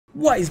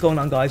What is going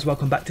on, guys?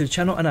 Welcome back to the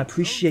channel and I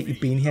appreciate you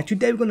being here.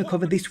 Today we're going to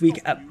cover This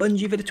Week at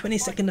Bungie for the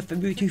 22nd of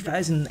February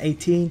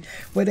 2018,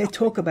 where they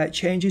talk about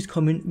changes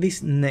coming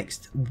this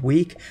next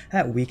week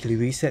at Weekly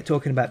Reset,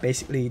 talking about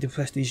basically the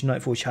Prestige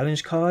Nightfall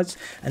Challenge cards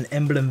and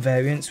emblem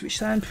variants, which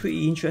sound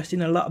pretty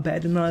interesting, a lot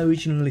better than I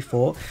originally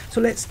thought. So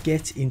let's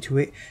get into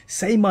it.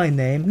 Say my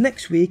name.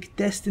 Next week,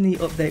 Destiny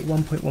Update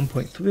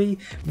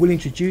 1.1.3 will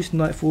introduce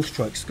Nightfall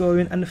Strike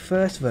scoring and the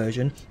first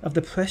version of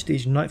the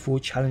Prestige Nightfall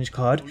Challenge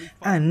card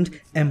and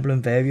emblem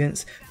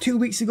variants. 2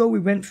 weeks ago we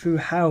went through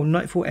how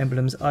Nightfall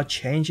emblems are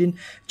changing.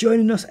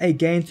 Joining us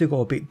again to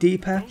go a bit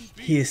deeper,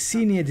 here's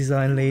Senior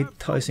Design Lead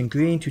Tyson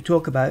Green to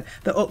talk about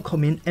the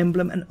upcoming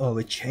emblem and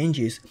aura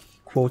changes.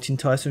 Quoting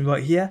Tyson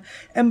right here,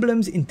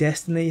 emblems in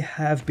Destiny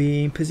have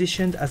been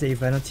positioned as a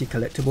vanity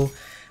collectible,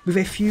 with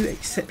a few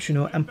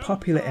exceptional and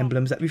popular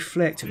emblems that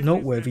reflect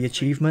noteworthy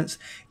achievements.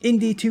 In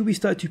D2 we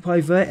start to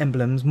pivot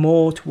emblems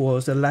more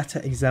towards the latter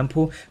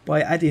example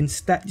by adding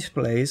stat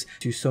displays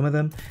to some of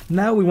them.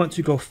 Now we want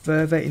to go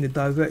further in the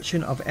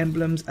direction of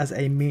emblems as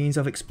a means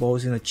of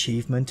exposing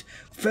achievement.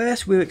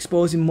 First, we're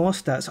exposing more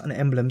stats on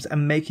emblems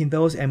and making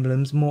those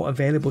emblems more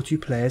available to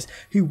players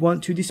who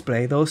want to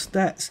display those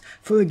stats.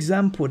 For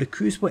example, the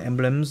Crucible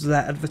emblems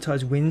that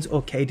advertise wins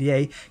or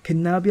KDA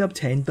can now be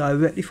obtained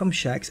directly from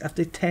shacks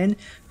after 10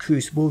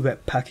 Crucible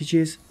rep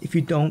packages if you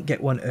don't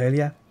get one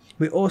earlier.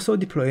 We're also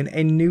deploying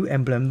a new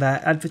emblem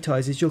that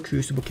advertises your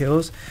Crucible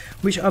kills,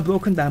 which are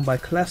broken down by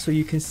class so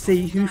you can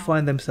see who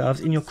find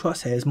themselves in your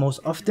crosshairs most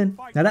often.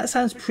 Now that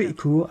sounds pretty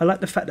cool. I like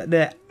the fact that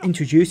they're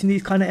introducing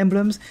these kind of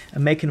emblems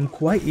and making them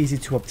quite easy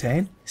to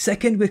obtain.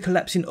 Second, we're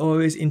collapsing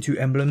auras into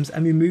emblems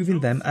and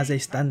removing them as a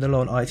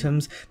standalone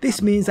items.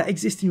 This means that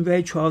existing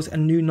raid trials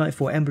and new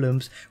Nightfall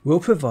emblems will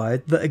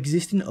provide the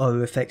existing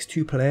aura effects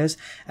to players,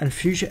 and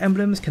future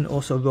emblems can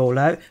also roll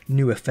out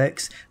new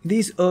effects.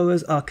 These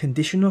auras are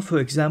conditional. For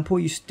example,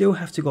 you still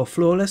have to go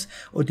flawless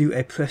or do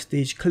a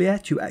prestige clear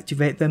to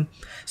activate them.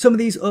 Some of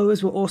these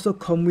auras will also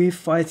come with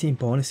fireteam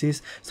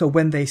bonuses, so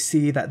when they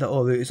see that the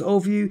aura is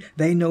over you,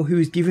 they know who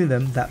is giving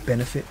them that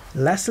benefit.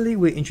 Lastly,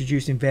 we're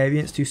introducing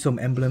variants to some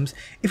emblems.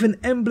 If an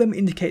emblem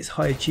indicates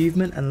high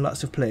achievement and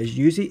lots of players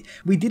use it,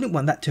 we didn't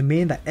want that to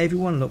mean that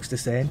everyone looks the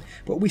same,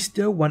 but we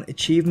still want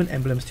achievement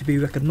emblems to be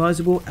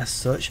recognisable as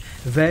such.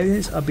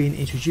 Variants are being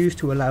introduced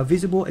to allow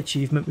visible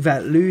achievement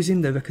without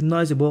losing the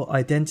recognisable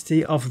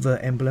identity of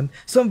the emblem.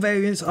 Some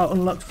variants are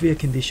unlocked via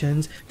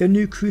conditions. The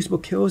new Crucible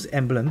Kills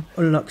emblem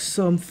unlocks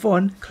some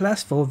fun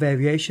class 4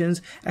 variations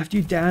after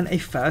you down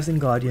 1,000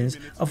 guardians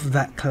of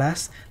that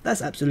class.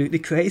 That's absolutely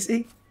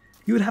crazy.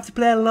 You would have to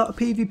play a lot of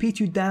PvP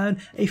to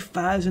down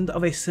 1,000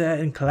 of a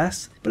certain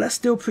class, but that's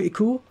still pretty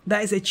cool.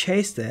 That is a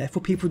chase there for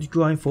people to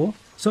grind for,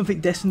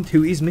 something Destiny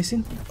 2 is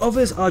missing.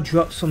 Others are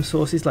drops from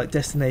sources like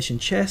Destination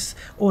Chests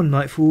or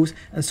Nightfalls,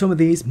 and some of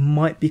these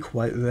might be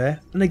quite rare.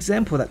 An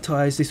example that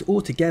ties this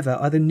all together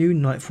are the new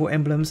Nightfall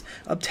emblems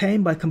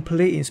obtained by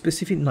completing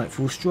specific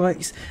Nightfall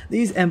strikes.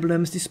 These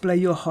emblems display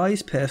your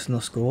highest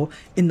personal score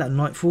in that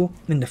Nightfall.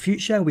 In the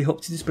future we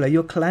hope to display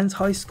your clan's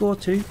high score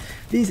too.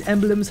 These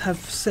emblems have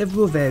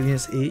several variants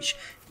each,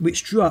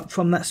 which drop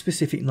from that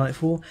specific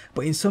Nightfall,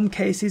 but in some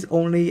cases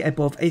only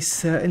above a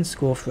certain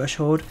score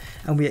threshold,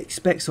 and we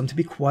expect some to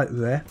be quite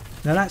rare.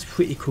 Now that's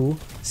pretty cool.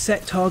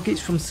 Set targets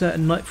from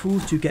certain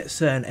Nightfalls to get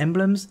certain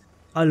emblems.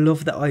 I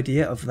love the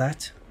idea of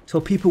that.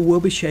 So people will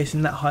be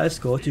chasing that higher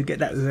score to get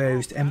that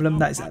rarest emblem.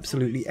 That is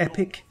absolutely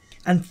epic.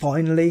 And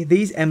finally,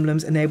 these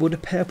emblems enable the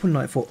purple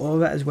Nightfall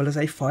aura as well as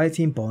a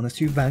fireteam bonus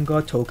to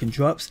Vanguard token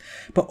drops,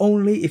 but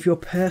only if your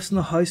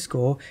personal high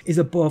score is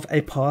above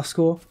a par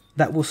score.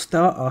 That will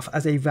start off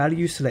as a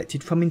value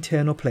selected from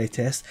internal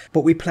playtests,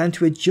 but we plan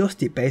to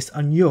adjust it based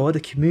on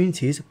the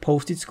community's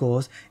posted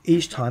scores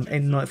each time a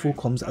Nightfall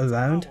comes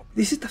around.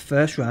 This is the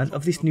first round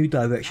of this new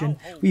direction.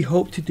 We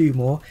hope to do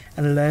more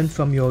and learn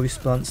from your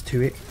response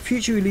to it.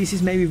 Future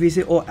releases may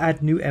revisit or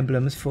add new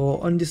emblems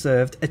for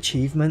undeserved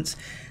achievements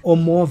or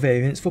more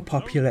variants for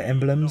popular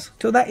emblems.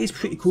 So that is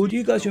pretty cool. Do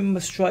you guys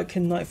remember Strike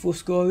and Nightfall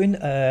scoring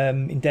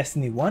in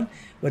Destiny 1?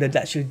 Where they'd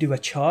actually do a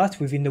chart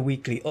within the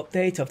weekly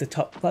update of the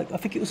top, like I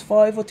think it was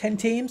 5 or 10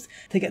 teams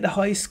to get the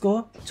highest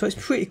score. So it's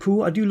pretty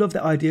cool. I do love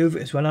the idea of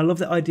it as well. I love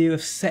the idea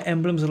of set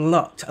emblems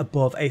locked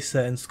above a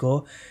certain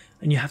score,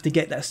 and you have to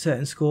get that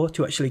certain score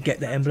to actually get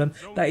the emblem.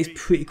 That is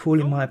pretty cool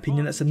in my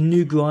opinion. That's a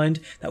new grind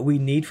that we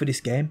need for this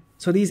game.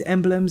 So these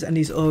emblems and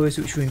these auras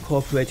which were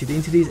incorporated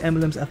into these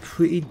emblems are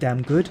pretty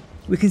damn good.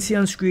 We can see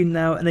on screen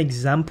now an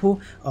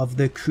example of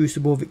the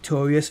Crucible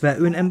Victorious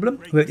Veteran emblem,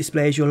 where it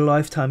displays your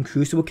lifetime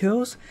Crucible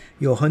kills,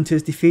 your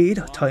Hunters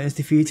defeated, Titans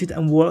defeated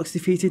and Warlocks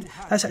defeated.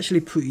 That's actually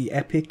pretty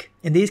epic.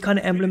 And these kind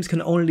of emblems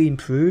can only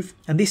improve.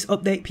 And this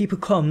update people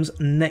comes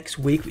next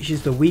week, which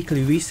is the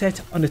weekly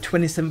reset on the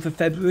 27th of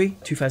February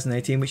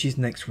 2018, which is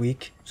next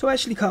week. So I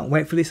actually can't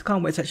wait for this. I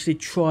can't wait to actually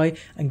try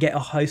and get a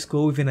high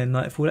score within a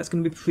Nightfall. That's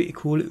going to be pretty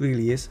cool, it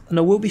really is. And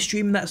I will be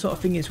streaming that sort of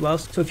thing as well.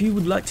 So if you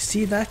would like to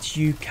see that,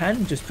 you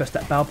can just press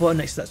that bell button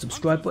next to that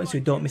subscribe button so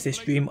you don't miss a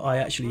stream I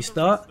actually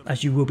start,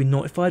 as you will be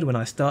notified when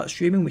I start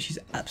streaming, which is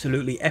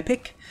absolutely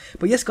epic.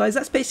 But yes guys,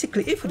 that's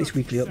basically it for this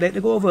weekly update.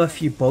 They go over a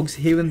few bugs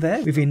here and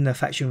there within the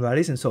faction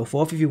rallies and so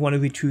forth. If you want to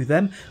read through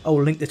them, I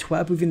will link the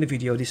tab within the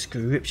video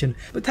description.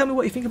 But tell me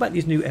what you think about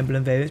these new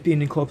emblem variants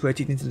being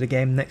incorporated into the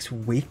game next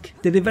week.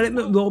 The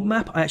development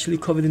roadmap I actually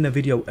covered in a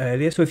video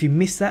earlier, so if you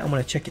missed that and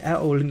want to check it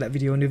out, I will link that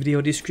video in the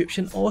video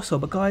description also.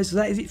 But guys,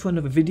 that is it for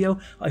another video.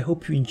 I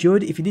hope you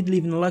enjoyed it. If you did,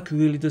 leaving a like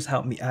really does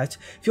help me out.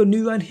 If you're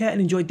new around here and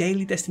enjoy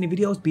daily Destiny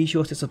videos, be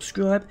sure to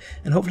subscribe,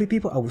 and hopefully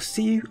people, I will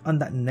see you on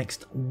that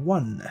next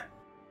one.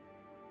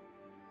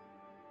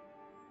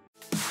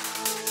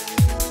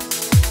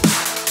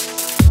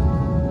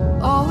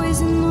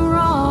 Always in the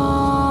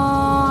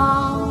wrong,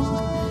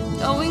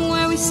 knowing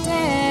where we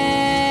stand.